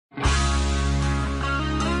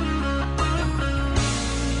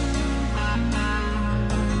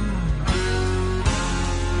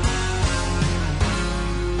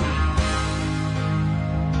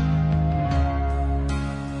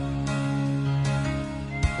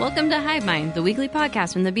Welcome to Hive Mind, the weekly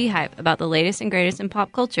podcast from the Beehive about the latest and greatest in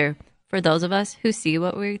pop culture. For those of us who see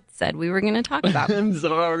what we said we were going to talk about. I'm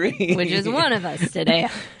sorry. Which is one of us today.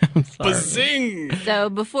 Bazing! So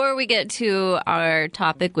before we get to our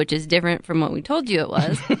topic, which is different from what we told you it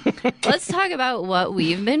was, let's talk about what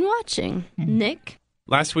we've been watching. Nick?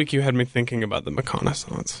 Last week you had me thinking about the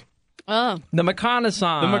McConaissance. Oh. The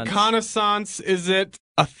McConaissance. The McConaissance, is it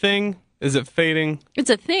a thing? Is it fading? It's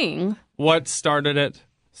a thing. What started it?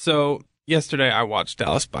 So yesterday I watched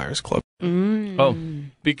Dallas Buyers Club. Oh.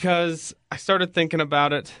 Because I started thinking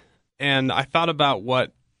about it, and I thought about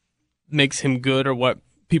what makes him good or what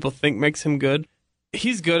people think makes him good.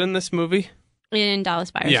 He's good in this movie. In Dallas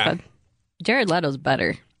Buyers Club. Jared Leto's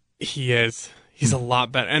better. He is. He's a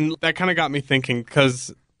lot better. And that kind of got me thinking,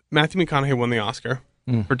 because Matthew McConaughey won the Oscar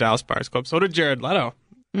for Dallas Buyers Club. So did Jared Leto.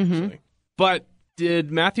 Actually. But did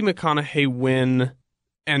Matthew McConaughey win...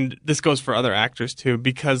 And this goes for other actors, too,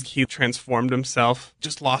 because he transformed himself,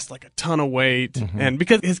 just lost like a ton of weight. And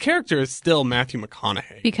because his character is still Matthew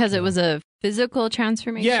McConaughey. Because it was a physical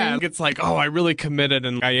transformation? Yeah, it's like, oh, I really committed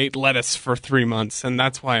and I ate lettuce for 3 months and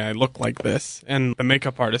that's why I look like this. And the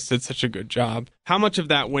makeup artist did such a good job. How much of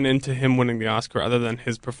that went into him winning the Oscar other than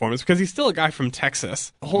his performance? Because he's still a guy from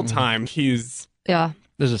Texas. The whole time he's... Yeah.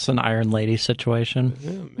 Is this an Iron Lady situation?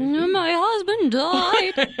 My husband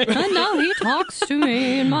died, and now he talks to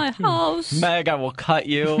me in my house. Meg, I will cut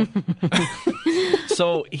you.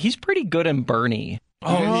 So he's pretty good in Bernie.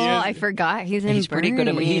 Oh, I forgot. He's in He's pretty good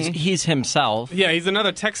at he's himself. Yeah, he's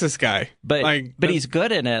another Texas guy. But he's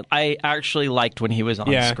good in it. I actually liked when he was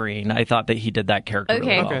on screen. I thought that he did that character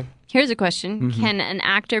really well. Here's a question. Can an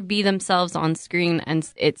actor be themselves on screen and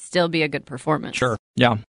it still be a good performance? Sure.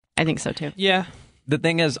 Yeah. I think so, too. Yeah. The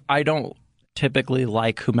thing is, I don't typically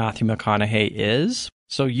like who Matthew McConaughey is.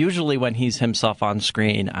 So usually when he's himself on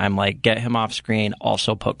screen, I'm like, get him off screen,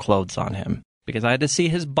 also put clothes on him. Because I had to see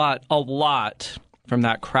his butt a lot from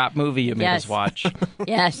that crap movie you made us watch.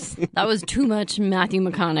 Yes. That was too much Matthew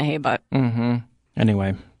McConaughey, but...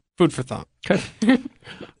 Anyway. Food for thought. Good.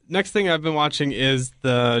 Next thing I've been watching is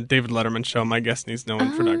the David Letterman show. My guest needs no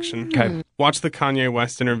introduction. Okay. Watch the Kanye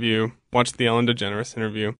West interview. Watch the Ellen DeGeneres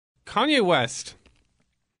interview. Kanye West...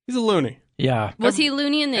 He's a loony. Yeah. Was he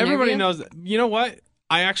loony in the Everybody interview? knows. You know what?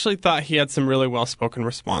 I actually thought he had some really well-spoken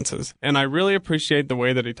responses. And I really appreciate the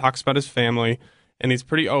way that he talks about his family. And he's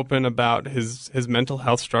pretty open about his mental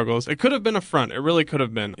health struggles. It could have been a front. It really could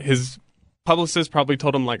have been. His publicist probably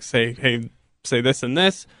told him, like, say this and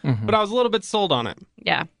this. But I was a little bit sold on it.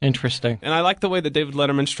 Yeah. Interesting. And I like the way that David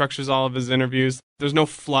Letterman structures all of his interviews. There's no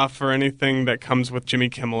fluff or anything that comes with Jimmy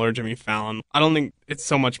Kimmel or Jimmy Fallon. I don't think it's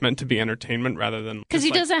so much meant to be entertainment rather than... Because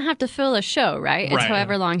he doesn't have to fill a show, right? It's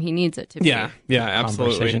however long he needs it to be. Yeah,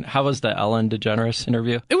 absolutely. How was the Ellen DeGeneres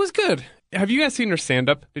interview? It was good. Have you guys seen her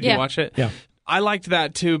stand-up? Did you watch it? Yeah. I liked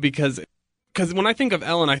that, too, because when I think of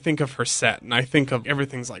Ellen, I think of her set, and I think of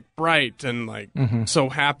everything's, like, bright and, like, so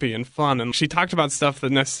happy and fun. And she talked about stuff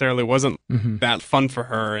that necessarily wasn't that fun for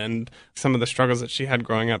her and some of the struggles that she had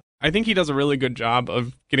growing up. I think he does a really good job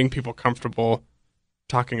of getting people comfortable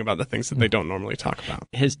talking about the things that they don't normally talk about.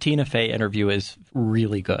 His Tina Fey interview is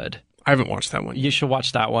really good. I haven't watched that one. You should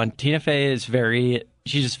watch that one. Tina Fey is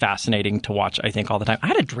she's just fascinating to watch, I think, all the time. I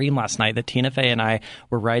had a dream last night that Tina Fey and I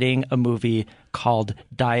were writing a movie called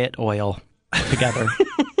Diet Oil together.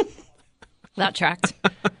 That tracked.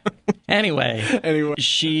 Anyway,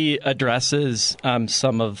 she addresses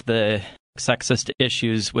some of the sexist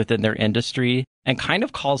issues within their industry and kind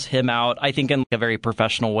of calls him out, I think, in a very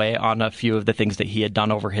professional way on a few of the things that he had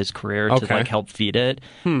done over his career to like help feed it.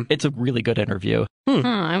 It's a really good interview.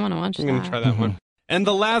 I want to watch that. I'm going to try that one. And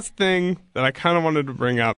the last thing that I kind of wanted to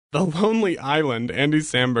bring up, The Lonely Island, Andy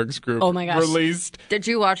Samberg's group, oh my gosh, released... Did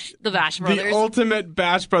you watch the Bash Brothers? The ultimate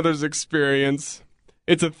Bash Brothers experience.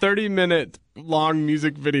 It's a 30-minute long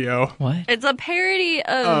music video. What? It's a parody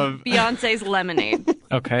of Beyonce's Lemonade.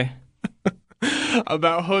 Okay.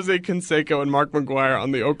 About Jose Canseco and Mark McGuire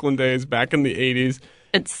on the Oakland A's back in the 80s.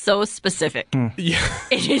 It's so specific. Yeah.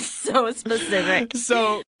 It is so specific.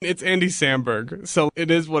 So it's Andy Samberg. So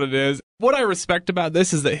it is what it is. What I respect about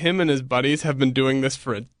this is that him and his buddies have been doing this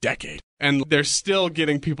for a decade. And they're still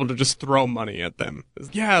getting people to just throw money at them.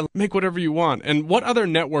 Yeah, make whatever you want. And what other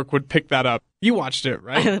network would pick that up? You watched it,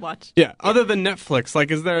 right? I watched. Yeah, other than Netflix.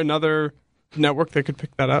 Like, is there another network that could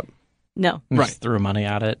pick that up? No. Just threw money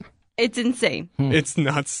at it. It's insane. It's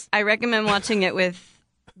nuts. I recommend watching it with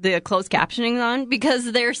the closed captioning on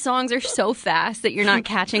because their songs are so fast that you're not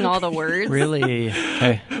catching all the words. Really?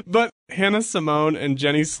 Hey. But Hannah Simone and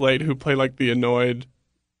Jenny Slate, who play like the annoyed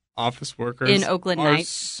office workers in Oakland are Nights,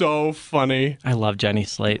 so funny. I love Jenny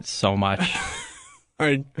Slate so much.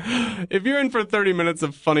 right. If you're in for 30 minutes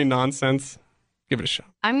of funny nonsense, give it a shot.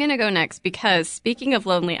 I'm going to go next because speaking of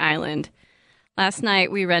Lonely Island, last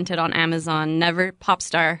night we rented on Amazon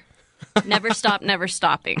Popstar, Never Stop, Never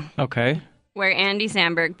Stopping. Okay. Where Andy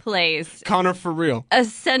Samberg plays Connor for real.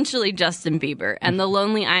 Essentially Justin Bieber. And the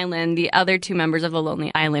Lonely Island, the other two members of the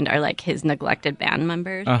Lonely Island are like his neglected band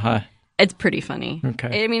members. Uh-huh. It's pretty funny.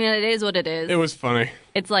 Okay. I mean, it is what it is. It was funny.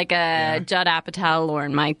 It's like a Judd Apatow,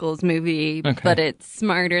 Lorne Michaels movie, but it's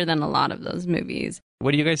smarter than a lot of those movies.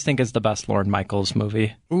 What do you guys think is the best Lorne Michaels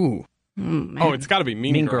movie? Ooh. Oh, it's got to be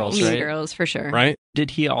Mean Girls. Right? Mean Girls, for sure. Right?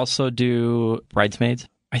 Did he also do Bridesmaids?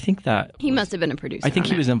 I think that... He must have been a producer. I think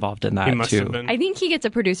he was involved in that, he must too. Have been. I think he gets a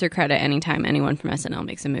producer credit anytime anyone from SNL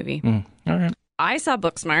makes a movie. All right. I saw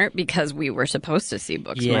Booksmart because we were supposed to see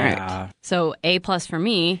Booksmart. Yeah. So A+ for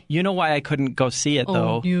me. You know why I couldn't go see it,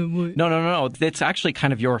 though? No. It's actually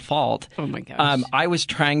kind of your fault. Oh, my gosh. I was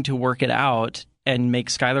trying to work it out and make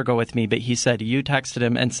Skylar go with me, but he said you texted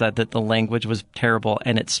him and said that the language was terrible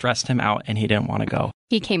and it stressed him out and he didn't want to go.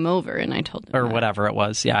 He came over and I told him Or that. whatever it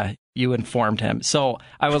was. Yeah, you informed him. So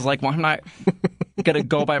I was like, well, I'm not going to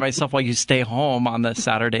go by myself while you stay home on the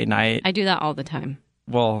Saturday night. I do that all the time.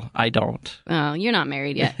 Well, I don't. Oh, you're not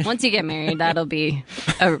married yet. Once you get married, that'll be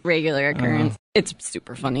a regular occurrence. It's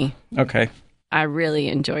super funny. Okay. I really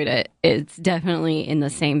enjoyed it. It's definitely in the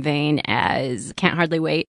same vein as Can't Hardly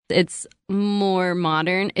Wait. It's more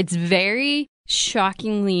modern. It's very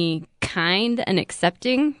shockingly kind and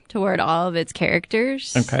accepting toward all of its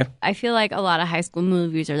characters. Okay. I feel like a lot of high school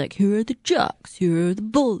movies are like, here are the jocks, here are the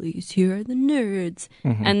bullies, here are the nerds.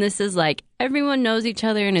 And this is like, everyone knows each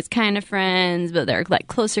other and is kind of friends, but they're like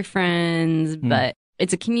closer friends, but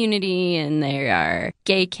it's a community and there are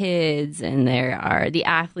gay kids and there are the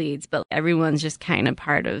athletes, but everyone's just kind of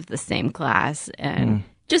part of the same class and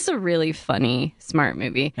just a really funny, smart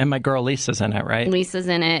movie. And my girl Lisa's in it, right? Lisa's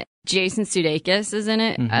in it. Jason Sudeikis is in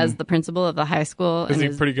it as the principal of the high school. Is he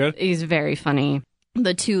pretty good? He's very funny.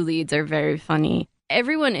 The two leads are very funny.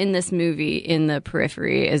 Everyone in this movie in the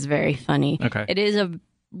periphery is very funny. Okay. It is a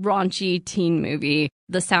raunchy teen movie.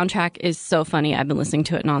 The soundtrack is so funny. I've been listening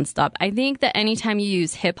to it nonstop. I think that anytime you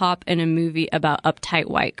use hip hop in a movie about uptight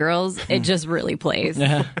white girls, it just really plays.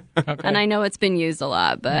 Yeah. Okay. And I know it's been used a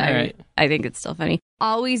lot, but I think it's still funny.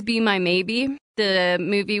 Always Be My Maybe, the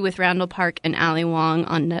movie with Randall Park and Ali Wong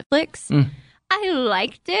on Netflix. I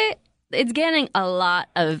liked it. It's getting a lot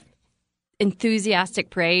of enthusiastic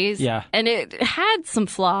praise. Yeah. And it had some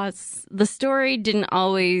flaws. The story didn't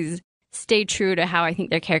always stay true to how I think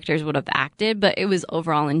their characters would have acted, but it was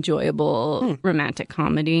overall enjoyable romantic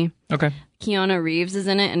comedy. Okay. Keanu Reeves is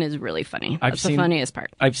in it and is really funny. That's the funniest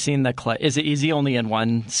part. I've seen the clip. Is he only in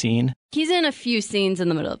one scene? He's in a few scenes in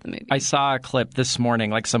the middle of the movie. I saw a clip this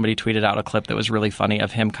morning, like somebody tweeted out a clip that was really funny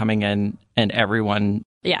of him coming in and everyone,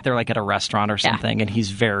 they're like at a restaurant or something,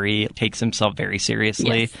 and takes himself very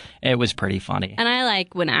seriously. Yes. It was pretty funny. And I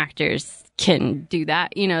like when actors can do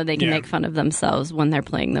that. You know, they can make fun of themselves when they're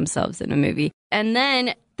playing themselves in a movie. And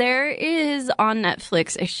then there is on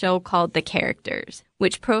Netflix a show called The Characters,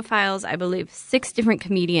 which profiles, I believe, 6 different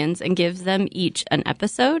comedians and gives them each an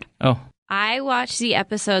episode. Oh. I watched the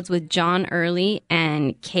episodes with John Early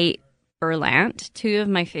and Kate Berlant, 2 of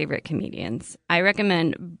my favorite comedians. I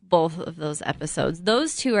recommend both of those episodes.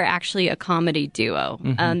 Those 2 are actually a comedy duo.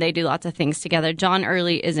 They do lots of things together. John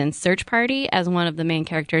Early is in Search Party as one of the main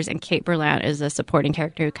characters, and Kate Berlant is a supporting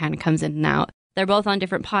character who kind of comes in and out. They're both on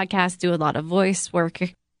different podcasts, do a lot of voice work.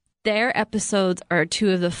 Their episodes are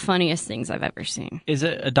 2 of the funniest things I've ever seen. Is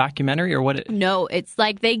it a documentary or what? No, it's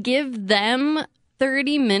like they give them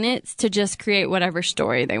 30 minutes to just create whatever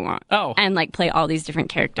story they want. Oh. And like play all these different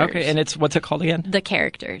characters. Okay, and what's it called again? The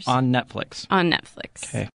Characters. On Netflix. On Netflix.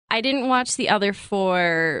 Okay. I didn't watch the other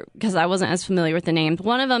 4 because I wasn't as familiar with the names.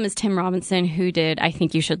 One of them is Tim Robinson, who did I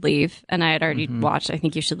Think You Should Leave. And I had already watched I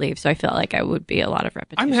Think You Should Leave, so I felt like I would be a lot of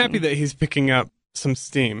repetition. I'm happy that he's picking up some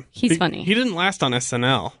steam. He's funny. He didn't last on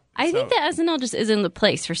SNL. I think that SNL just isn't the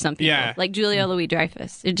place for some people. Yeah. Like Julia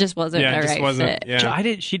Louis-Dreyfus. It just wasn't the right fit.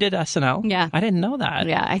 Yeah. She did SNL? Yeah. I didn't know that.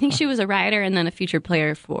 Yeah, I think she was a writer and then a featured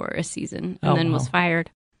player for a season and then was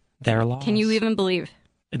fired. Their loss. Can you even believe?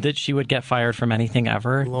 That she would get fired from anything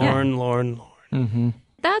ever? Lorne.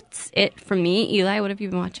 That's it from me. Eli, what have you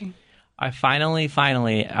been watching? I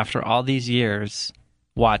finally, after all these years,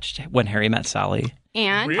 watched When Harry Met Sally.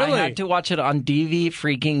 And Really? I had to watch it on DV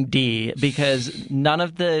freaking D because none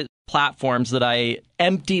of the platforms that I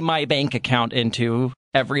empty my bank account into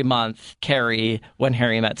every month carry When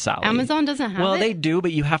Harry Met Sally. Amazon doesn't have it? Well, they do,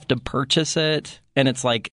 but you have to purchase it, and it's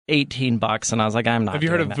like $18, and I was like, I'm not. Have you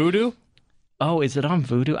heard of Vudu? Oh, is it on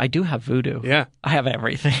Vudu? I do have Vudu. Yeah. I have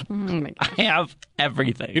everything. Oh my God. I have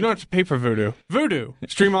everything. You don't have to pay for Vudu. Vudu.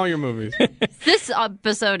 Stream all your movies. This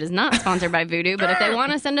episode is not sponsored by Vudu, but if they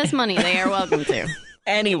want to send us money, they are welcome to.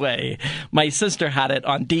 Anyway, my sister had it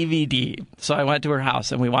on DVD, so I went to her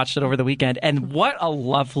house and we watched it over the weekend, and what a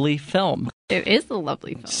lovely film. It is a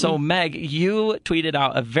lovely film. So, Meg, you tweeted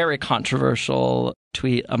out a very controversial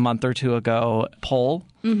tweet a month or two ago, poll,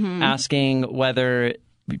 asking whether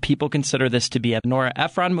people consider this to be a Nora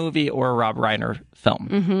Ephron movie or a Rob Reiner film.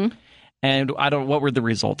 Mm-hmm. And what were the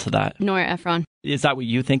results of that? Nora Ephron. Is that what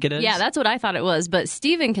you think it is? Yeah, that's what I thought it was, but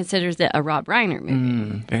Steven considers it a Rob Reiner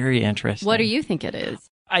movie. Very interesting. What do you think it is?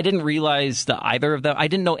 I didn't realize that either of them, I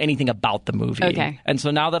didn't know anything about the movie. Okay. And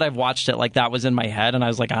so now that I've watched it, like that was in my head and I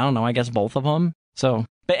was like, I don't know, I guess both of them. So,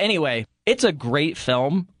 but anyway, it's a great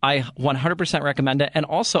film. I 100% recommend it. And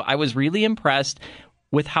also I was really impressed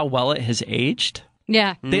with how well it has aged.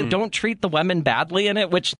 Yeah. They don't treat the women badly in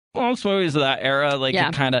it, which most movies of that era, like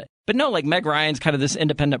it kind of, but no, like Meg Ryan's kind of this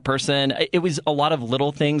independent person. It was a lot of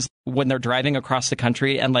little things when they're driving across the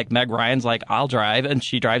country and like Meg Ryan's like, I'll drive and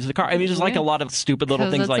she drives the car. I mean, just like a lot of stupid little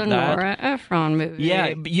things like that. Nora Ephron movie.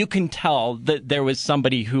 Yeah, but you can tell that there was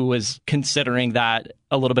somebody who was considering that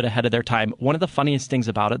a little bit ahead of their time. One of the funniest things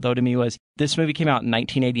about it, though, to me was this movie came out in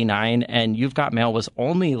 1989 and You've Got Mail was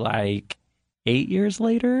only like 8 years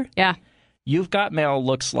later. Yeah. You've Got Mail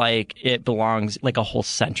looks like it belongs like a whole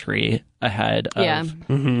century ahead of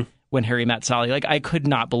When Harry Met Sally. Like, I could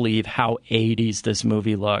not believe how 80s this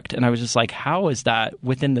movie looked. And I was just like, how is that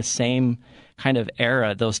within the same kind of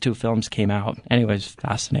era those two films came out? Anyways,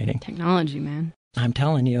 fascinating. Technology, man. I'm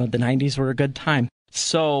telling you, the 90s were a good time.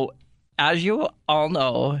 So, as you all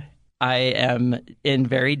know, I am in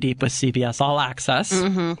very deep with CBS All Access.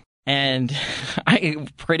 And I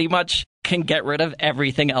pretty much can get rid of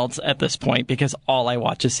everything else at this point because all I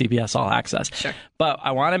watch is CBS All Access. Sure. But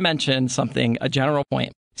I want to mention something, a general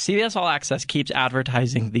point. CBS All Access keeps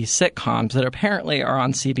advertising these sitcoms that apparently are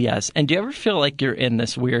on CBS. And do you ever feel like you're in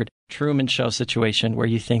this weird Truman Show situation where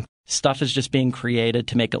you think stuff is just being created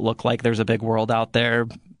to make it look like there's a big world out there?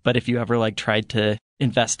 But if you ever like tried to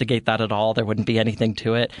investigate that at all, there wouldn't be anything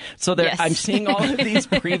to it. So there, I'm seeing all of these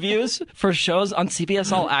previews for shows on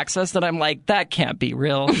CBS All Access that I'm like, that can't be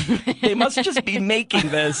real. They must just be making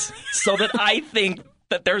this so that I think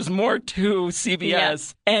that there's more to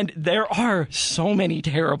CBS. And there are so many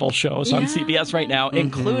terrible shows on CBS right now,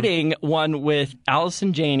 including one with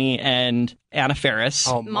Allison Janney and Anna Faris.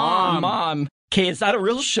 Oh, Mom. Okay, is that a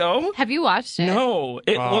real show? Have you watched it? No.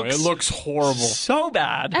 It looks horrible. So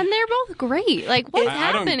bad. And they're both great. Like, what's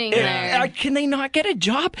happening there? Can they not get a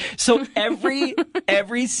job? So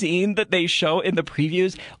every scene that they show in the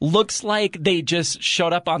previews looks like they just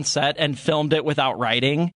showed up on set and filmed it without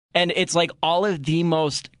writing. And it's like all of the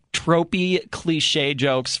most tropey cliche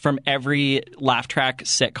jokes from every laugh track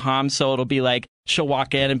sitcom. So it'll be like, she'll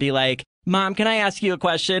walk in and be like, Mom, can I ask you a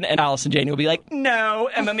question? And Allison Janney will be like, no.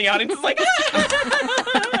 And then the audience is like,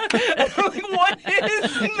 what is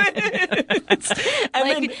this?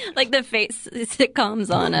 And like the face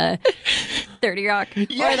sitcoms on 30 Rock.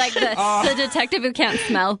 Or like the detective who can't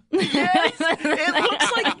smell. Yes, it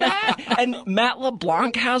looks like that. And Matt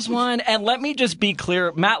LeBlanc has one. And let me just be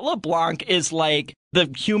clear, Matt LeBlanc is like the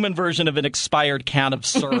human version of an expired can of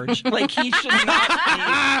Surge. Like, he should not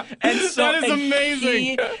be. And so, that is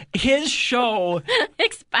amazing. His show...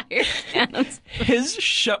 Expired cans. His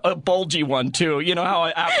show... A bulgy one, too. You know how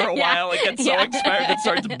after a while it gets so expired it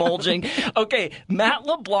starts bulging? Okay, Matt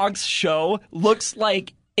LeBlanc's show looks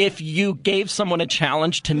like if you gave someone a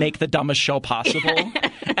challenge to make the dumbest show possible,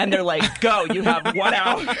 and they're like, go, you have 1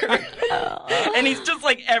 hour. And he's just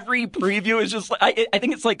like, every preview is just like, I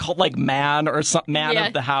think it's like called like Man or something, Man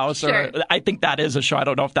of the House, or I think that is a show. I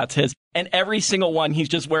don't know if that's his. And every single one, he's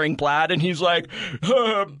just wearing plaid, and he's like,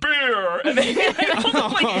 beer. And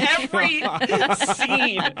like every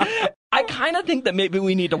scene. I kind of think that maybe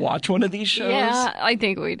we need to watch one of these shows. Yeah, I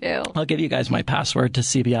think we do. I'll give you guys my password to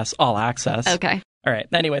CBS All Access. Okay. All right.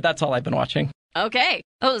 Anyway, that's all I've been watching. Okay.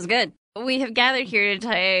 That was good. We have gathered here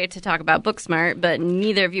today to talk about Booksmart, but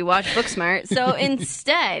neither of you watch Booksmart. So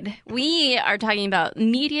instead, we are talking about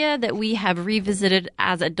media that we have revisited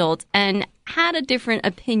as adults and had a different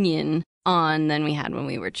opinion on than we had when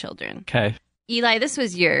we were children. Okay. Eli, this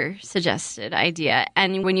was your suggested idea.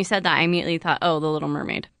 And when you said that, I immediately thought, oh, The Little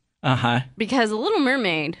Mermaid. Uh-huh. Because The Little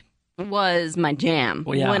Mermaid was my jam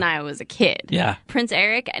when I was a kid. Yeah. Prince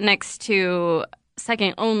Eric, next to...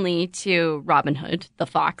 second only to Robin Hood, the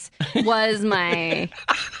fox, was my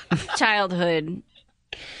childhood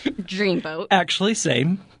dreamboat. Actually,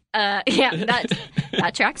 same. Yeah,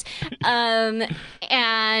 that tracks.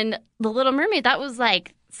 And The Little Mermaid, that was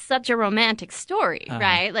like such a romantic story,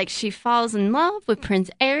 right? Like she falls in love with Prince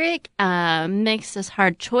Eric, makes this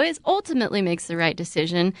hard choice, ultimately makes the right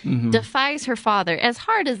decision, defies her father, as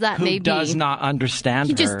hard as that may be. Who does not understand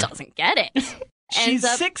her. He just doesn't get it. She's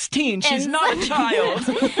 16. She's not a child.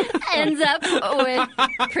 Ends up with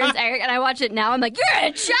Prince Eric, and I watch it now. I'm like, you're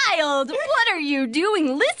a child. What are you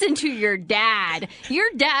doing? Listen to your dad. Your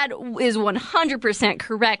dad is 100%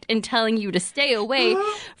 correct in telling you to stay away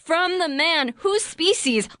from the man whose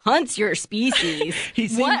species hunts your species.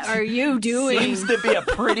 What are you doing? Seems to be a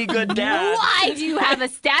pretty good dad. Why do you have a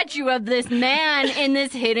statue of this man in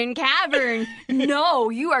this hidden cavern? No,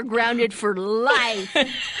 you are grounded for life.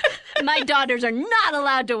 My daughters are not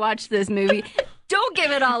allowed to watch this movie. Don't give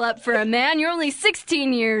it all up for a man. You're only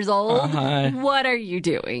 16 years old. What are you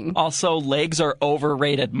doing? Also, legs are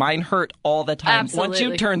overrated. Mine hurt all the time. Absolutely. Once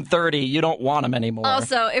you turn 30, you don't want them anymore.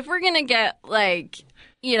 Also, if we're going to get, like,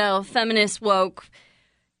 feminist woke,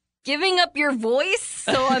 giving up your voice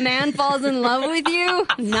so a man falls in love with you,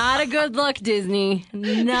 not a good look, Disney.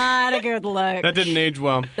 Not a good look. That didn't age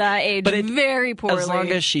well. That aged very poorly. As long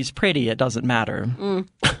as she's pretty, it doesn't matter.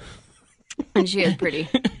 And she is pretty.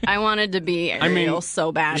 I wanted to be Ariel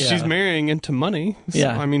so bad. She's marrying into money. So,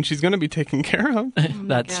 Yeah. she's going to be taken care of.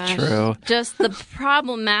 That's Gosh. true. Just the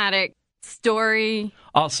problematic story.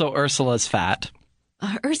 Also, Ursula's fat.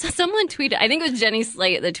 Someone tweeted, I think it was Jenny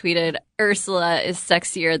Slate that tweeted, Ursula is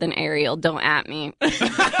sexier than Ariel. Don't at me. And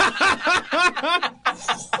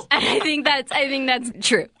I think that's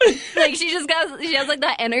true. Like she has like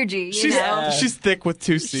that energy. She's thick with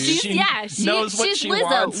two C's. She knows what she Lizzo.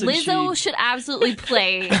 wants. Lizzo should absolutely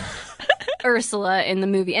play Ursula in the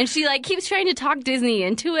movie, and she like keeps trying to talk Disney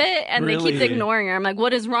into it, and they keep ignoring her. I'm like,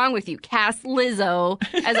 what is wrong with you? Cast Lizzo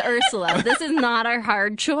as Ursula. This is not a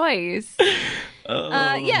hard choice.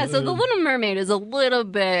 So The Little Mermaid is a little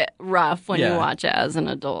bit rough when you watch it as an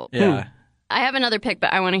adult. Yeah. I have another pick,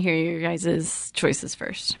 but I want to hear your guys' choices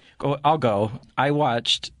first. I'll go. I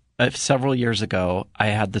watched several years ago. I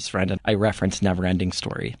had this friend, and I referenced Neverending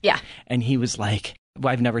Story. Yeah. And he was like,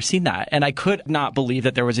 well, I've never seen that. And I could not believe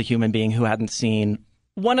that there was a human being who hadn't seen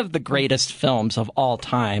one of the greatest films of all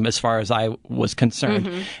time, as far as I was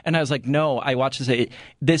concerned. And I was like, no, I watched this.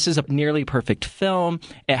 This is a nearly perfect film.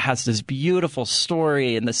 It has this beautiful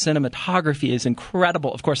story, and the cinematography is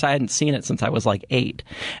incredible. Of course, I hadn't seen it since I was like 8.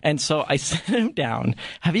 And so I sat him down.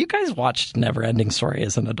 Have you guys watched Neverending Story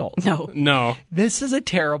as an adult? No. This is a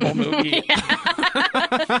terrible movie.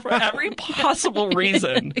 For every possible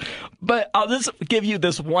reason. But I'll just give you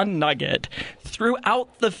this one nugget.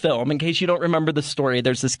 Throughout the film, in case you don't remember the story,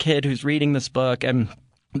 there's this kid who's reading this book, and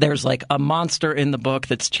there's like a monster in the book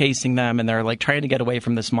that's chasing them, and they're like trying to get away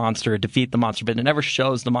from this monster, defeat the monster, but it never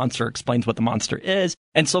shows the monster, explains what the monster is.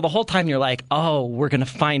 And so the whole time you're like, oh, we're going to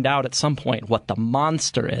find out at some point what the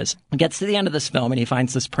monster is. He gets to the end of this film and he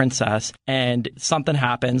finds this princess, and something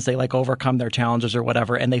happens. They like overcome their challenges or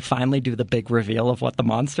whatever, and they finally do the big reveal of what the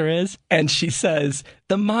monster is. And she says,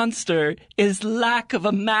 the monster is lack of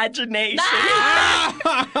imagination.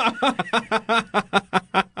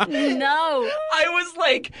 No. I was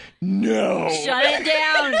like, no. Shut it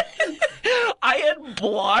down. I had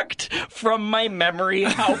blocked from my memory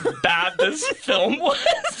how bad this film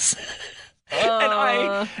was. And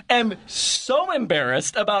I am so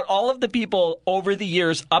embarrassed about all of the people over the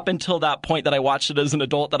years up until that point that I watched it as an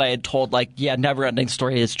adult that I had told, like, yeah, Neverending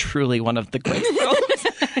Story is truly one of the great films.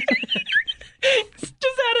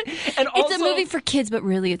 And it's a movie for kids, but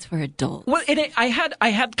really it's for adults. Well, I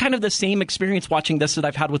had kind of the same experience watching this that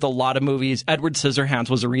I've had with a lot of movies. Edward Scissorhands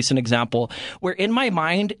was a recent example where in my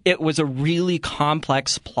mind it was a really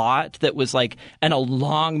complex plot that was like a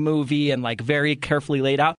long movie and like very carefully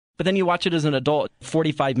laid out. But then you watch it as an adult,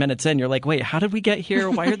 45 minutes in, you're like, wait, how did we get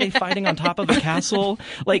here? Why are they fighting on top of a castle?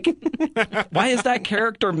 Like, why is that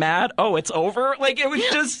character mad? Oh, it's over? Like, it was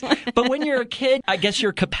just... But when you're a kid, I guess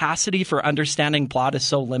your capacity for understanding plot is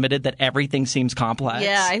so limited that everything seems complex.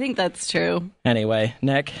 Yeah, I think that's true. Anyway,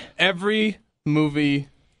 Nick? Every movie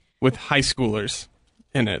with high schoolers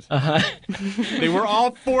in it. They were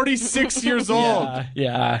all 46 years old.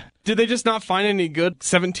 Yeah. Did they just not find any good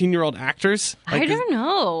 17-year-old actors? I don't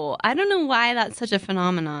know. I don't know why that's such a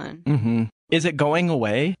phenomenon. Mm-hmm. Is it going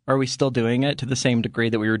away? Are we still doing it to the same degree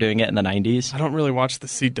that we were doing it in the 90s? I don't really watch the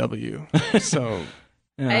CW, so...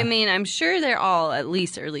 Yeah. I mean, I'm sure they're all at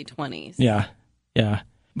least early 20s. Yeah. But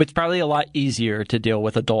it's probably a lot easier to deal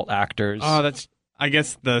with adult actors. Oh, I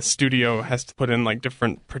guess the studio has to put in like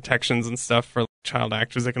different protections and stuff for child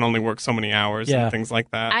actors that can only work so many hours and things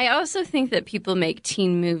like that. I also think that people make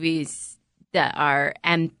teen movies that are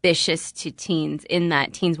ambitious to teens, in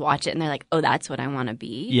that teens watch it and they're like, oh, that's what I want to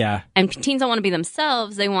be. Yeah. And teens don't want to be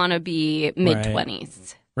themselves. They want to be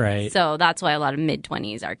mid-20s. Right. So that's why a lot of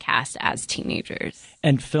mid-20s are cast as teenagers.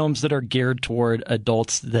 And films that are geared toward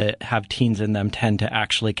adults that have teens in them tend to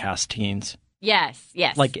actually cast teens. Yes,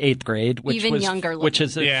 yes. Like 8th Grade, which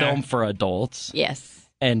is a film for adults. Yes.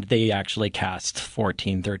 And they actually cast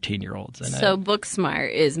 14, 13-year-olds in it. So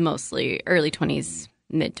Booksmart is mostly early 20s,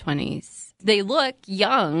 mid-20s. They look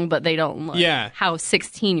young, but they don't look how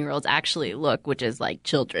 16-year-olds actually look, which is like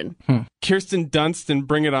children. Kirsten Dunst in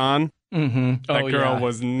Bring It On. Mm-hmm. That girl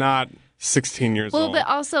was not 16 years old. Well, but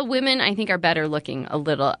also women, I think, are better looking a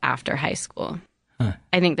little after high school. Huh.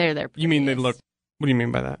 I think they're their prettiest. You mean they look... What do you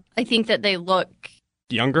mean by that? I think that they look...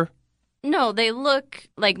 Younger? No, they look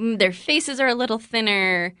like their faces are a little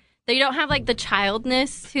thinner. They don't have like the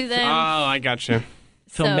childness to them. Oh, I gotcha.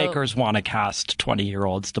 Filmmakers want to cast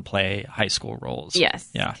 20-year-olds to play high school roles. Yes.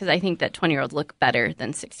 Yeah. Because I think that 20-year-olds look better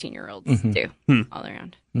than 16-year-olds do all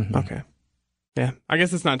around. Mm-hmm. Okay. Yeah. I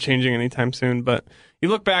guess it's not changing anytime soon, but you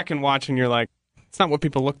look back and watch and you're like, it's not what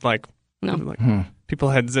people looked like. No. Like, people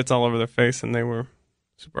had zits all over their face and they were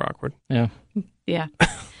super awkward. Yeah. Yeah.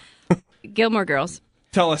 Gilmore Girls.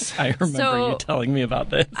 Tell us. I remember you telling me about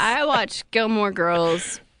this. I watched Gilmore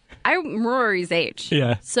Girls. I'm Rory's age.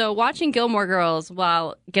 Yeah. So watching Gilmore Girls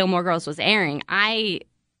while Gilmore Girls was airing, I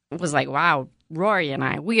was like, wow, Rory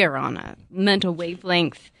and we are on a mental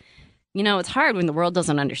wavelength. You know, it's hard when the world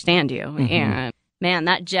doesn't understand you. Mm-hmm. And man,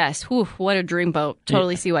 that Jess, what a dreamboat.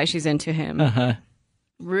 Totally see why she's into him. Uh-huh.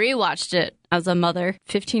 Rewatched it as a mother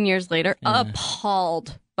 15 years later,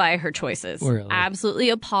 appalled by her choices. Really? Absolutely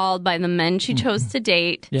appalled by the men she chose to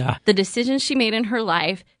date. Yeah. The decisions she made in her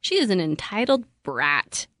life. She is an entitled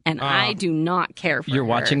brat, and I do not care for her. You're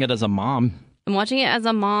watching it as a mom. I'm watching it as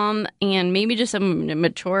a mom and maybe just a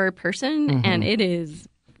mature person, and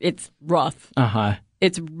it's rough. Uh-huh.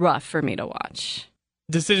 It's rough for me to watch.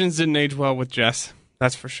 Decisions didn't age well with Jess,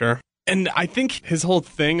 that's for sure. And I think his whole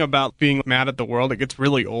thing about being mad at the world, it gets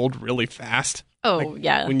really old really fast. Oh,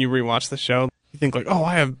 yeah. When you rewatch the show, you think like, oh,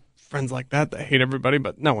 I have friends like that hate everybody,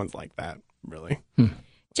 but no one's like that, really.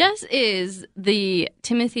 Jess is the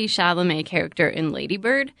Timothée Chalamet character in Lady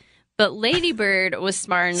Bird, but Lady Bird was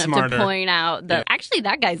smart enough to point out that actually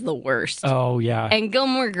that guy's the worst. Oh, yeah. And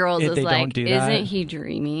Gilmore Girls is like, isn't he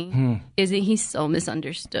dreamy? Isn't he so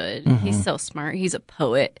misunderstood? He's so smart. He's a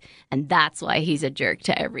poet. And that's why he's a jerk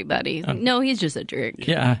to everybody. No, he's just a jerk.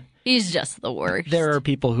 Yeah. He's just the worst. There are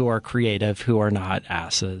people who are creative who are not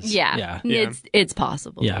asses. Yeah. It's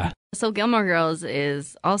possible. Yeah. So Gilmore Girls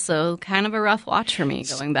is also kind of a rough watch for me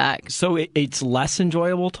going back. So it's less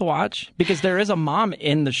enjoyable to watch because there is a mom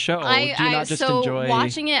in the show. Do you not just enjoy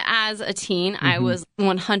watching it as a teen? I was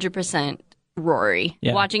 100% Rory.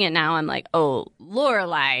 Yeah. Watching it now, I'm like, oh,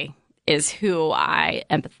 Lorelai is who I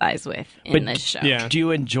empathize with in this show. Yeah. Do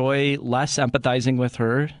you enjoy less empathizing with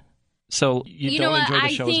her? So you don't enjoy the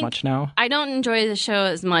show as much now? I don't enjoy the show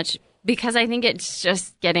as much because I think it's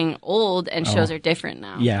just getting old and shows are different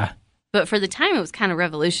now. Yeah. But for the time, it was kind of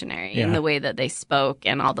revolutionary in the way that they spoke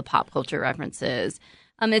and all the pop culture references.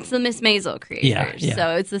 It's the Miss Maisel creators. Yeah.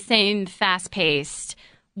 So it's the same fast-paced,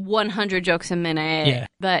 100 jokes a minute. Yeah.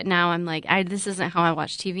 But now I'm like, this isn't how I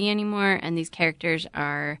watch TV anymore. And these characters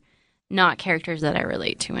are not characters that I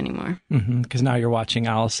relate to anymore. Because now you're watching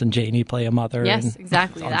Alice and Janie play a mother. Yes,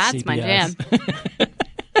 exactly. That's my jam.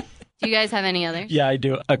 Do you guys have any others? Yeah, I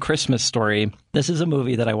do. A Christmas Story. This is a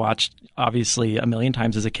movie that I watched, obviously, a million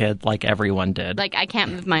times as a kid, like everyone did. Like I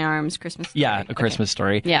Can't Move My Arms, Christmas Story. Yeah, A Christmas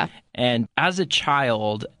Story. Yeah. And as a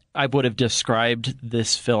child, I would have described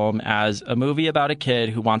this film as a movie about a kid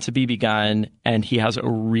who wants a BB gun, and he has a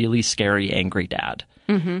really scary, angry dad.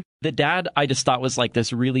 The dad, I just thought was like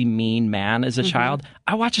this really mean man as a child.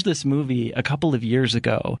 I watched this movie a couple of years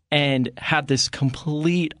ago and had this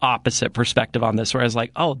complete opposite perspective on this, where I was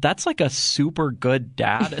like, oh, that's like a super good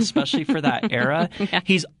dad, especially for that era. Yeah.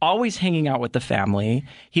 He's always hanging out with the family.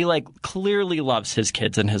 He like clearly loves his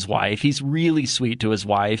kids and his wife. He's really sweet to his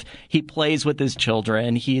wife. He plays with his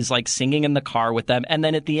children. He's like singing in the car with them. And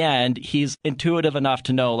then at the end, he's intuitive enough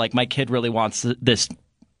to know like my kid really wants this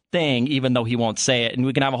thing, even though he won't say it. And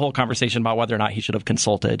we can have a whole conversation about whether or not he should have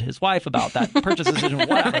consulted his wife about that purchase decision,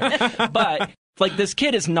 whatever. But like this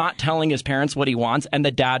kid is not telling his parents what he wants, and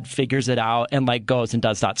the dad figures it out and like goes and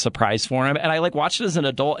does that surprise for him. And I like watched it as an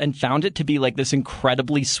adult and found it to be like this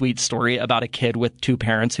incredibly sweet story about a kid with two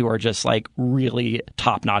parents who are just like really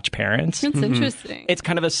top-notch parents. That's interesting. It's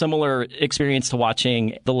kind of a similar experience to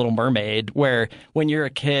watching The Little Mermaid, where when you're a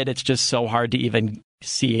kid, it's just so hard to even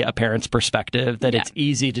see a parent's perspective that it's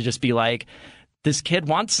easy to just be like, this kid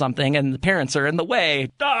wants something and the parents are in the way.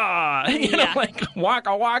 Like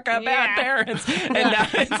waka waka, bad parents. And now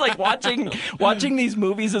it's like watching these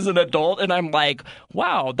movies as an adult, and I'm like,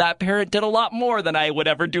 wow, that parent did a lot more than I would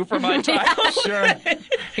ever do for my child. Sure.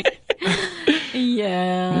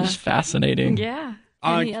 Yeah. It's fascinating. Yeah.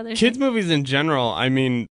 Kids movies in general, I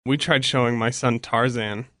mean, we tried showing my son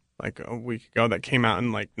Tarzan like a week ago that came out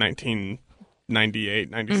in like 1998,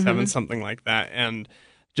 97, something like that. And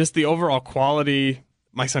just the overall quality,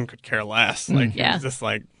 my son could care less. Like, he's just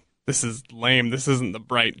like, this is lame. This isn't the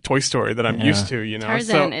bright Toy Story that I'm used to, you know?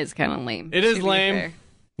 Tarzan is kind of lame. It is lame.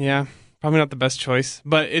 Yeah, probably not the best choice.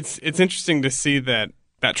 But it's interesting to see that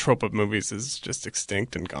trope of movies is just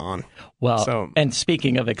extinct and gone. Well, and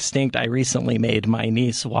speaking of extinct, I recently made my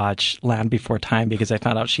niece watch Land Before Time because I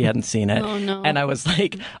found out she hadn't seen it. Oh, no. And I was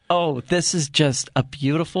like, oh, this is just a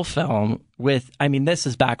beautiful film this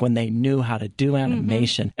is back when they knew how to do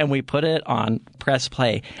animation. And we put it on Press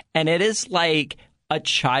Play. And it is like a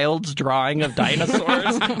child's drawing of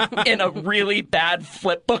dinosaurs in a really bad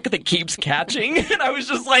flip book that keeps catching. And I was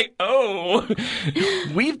just like, oh,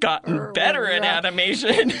 we've gotten better at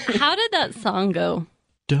animation. How did that song go?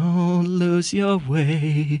 Don't lose your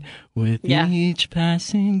way with each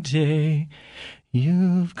passing day.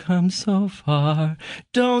 You've come so far.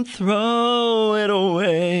 Don't throw it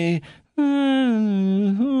away.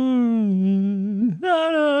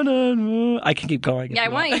 I can keep going. Yeah, I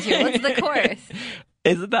want you to. What's the chorus?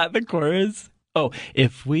 Isn't that the chorus? Oh,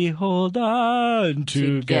 if we hold on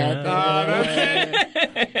together.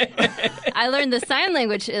 I learned the sign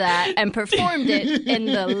language to that and performed it in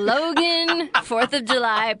the Logan 4th of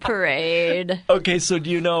July parade. Okay, so do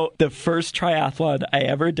you know the first triathlon I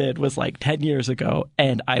ever did was like 10 years ago,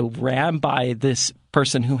 and I ran by this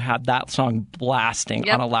person who had that song blasting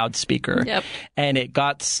on a loudspeaker, and it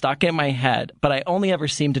got stuck in my head, but I only ever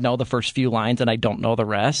seemed to know the first few lines and I don't know the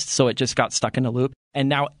rest, so it just got stuck in a loop. And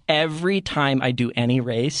now every time I do any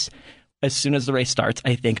race, as soon as the race starts,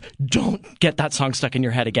 I think, don't get that song stuck in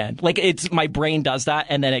your head again. Like, my brain does that,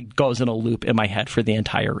 and then it goes in a loop in my head for the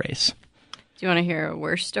entire race. Do you want to hear a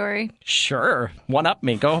worse story? Sure. One up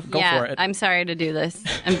me. Go for it. I'm sorry to do this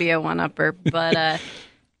and be a one-upper, but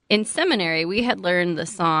in seminary, we had learned the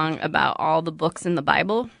song about all the books in the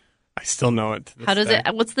Bible. I still know it to this How does day.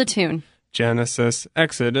 What's the tune? Genesis,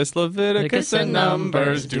 Exodus, Leviticus, and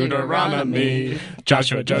Numbers, Deuteronomy,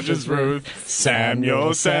 Joshua, Judges, Ruth,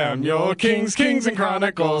 Samuel, Kings, and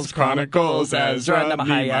Chronicles, Ezra,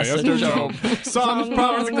 Nehemiah, Job, Psalms,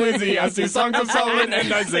 Proverbs, Ecclesiastes, Songs of Solomon,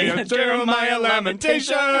 and Isaiah, Jeremiah,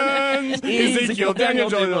 Lamentations, Ezekiel, Daniel,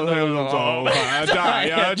 Joel,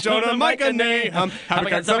 Obadiah, Jonah, Micah, Nahum,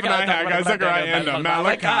 Habakkuk, Zephaniah, Haggai, Zechariah, and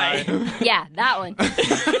Malachi. Yeah, that one.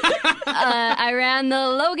 I ran the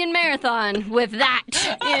Logan Marathon with that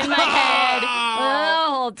in my head the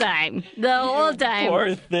whole time.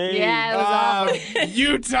 Poor thing. Yeah, it was awful.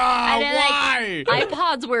 Utah, why?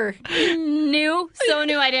 iPods were so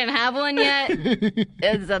new I didn't have one yet.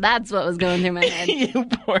 And so that's what was going through my head. You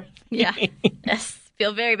poor thing. Yeah. Yes.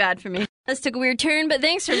 Feel very bad for me. This took a weird turn, but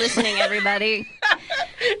thanks for listening, everybody.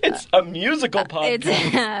 It's a musical podcast.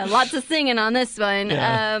 It's lots of singing on this one.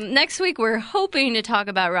 Yeah. Next week, we're hoping to talk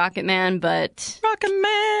about Rocket Man, but Rocket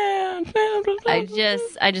Man.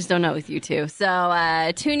 I just don't know with you two.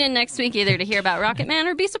 So tune in next week either to hear about Rocket Man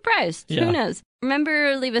or be surprised. Yeah. Who knows?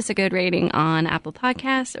 Remember, leave us a good rating on Apple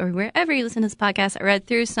Podcasts or wherever you listen to this podcast. I read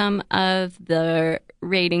through some of the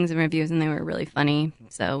ratings and reviews, and they were really funny.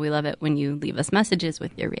 So we love it when you leave us messages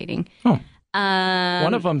with your rating. Oh.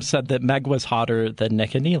 One of them said that Meg was hotter than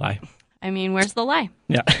Nick and Eli. I mean, where's the lie?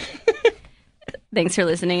 Yeah. Thanks for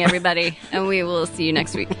listening, everybody, and we will see you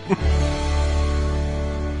next week.